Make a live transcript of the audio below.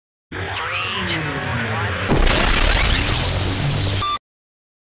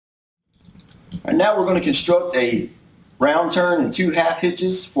And now we're going to construct a round turn and 2 half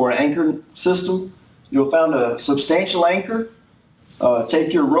hitches for an anchor system. You'll find a substantial anchor.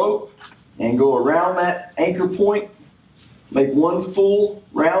 Take your rope and go around that anchor point. Make one full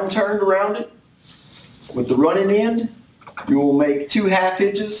round turn around it. With the running end, you will make 2 half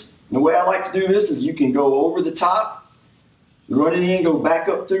hitches. And the way I like to do this is you can go over the top, the running end, go back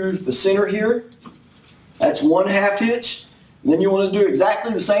up through the center here. That's 1 half hitch. And then you want to do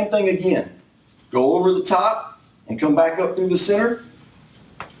exactly the same thing again. Go over the top and come back up through the center.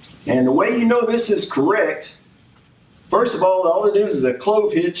 And the way you know this is correct, first of all it is a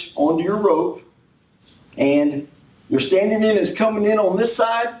clove hitch onto your rope, and your standing end is coming in on this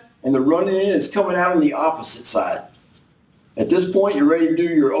side and the running end is coming out on the opposite side. At this point, you're ready to do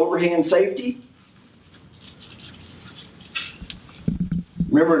your overhand safety.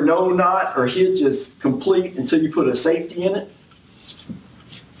 Remember, no knot or hitch is complete until you put a safety in it.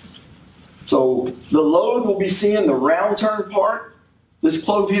 So the load will be seeing the round turn part. This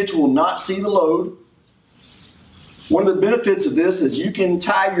clove hitch will not see the load. One of the benefits of this is you can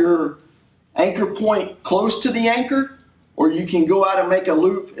tie your anchor point close to the anchor, or you can go out and make a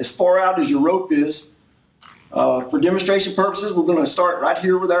loop as far out as your rope is. For demonstration purposes, we're going to start right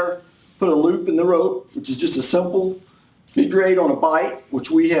here with put a loop in the rope, which is just a simple figure 8 on a bite, which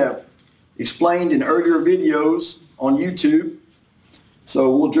we have explained in earlier videos on YouTube.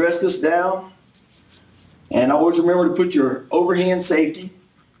 So we'll dress this down, and always remember to put your overhand safety.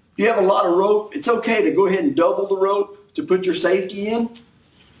 If you have a lot of rope, it's okay to go ahead and double the rope to put your safety in.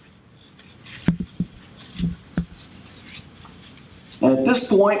 And at this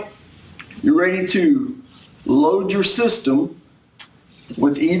point, you're ready to load your system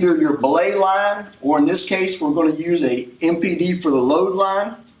with either your belay line, or in this case, we're going to use a MPD for the load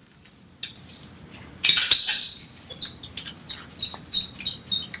line.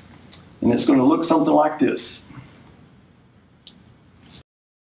 And it's going to look something like this.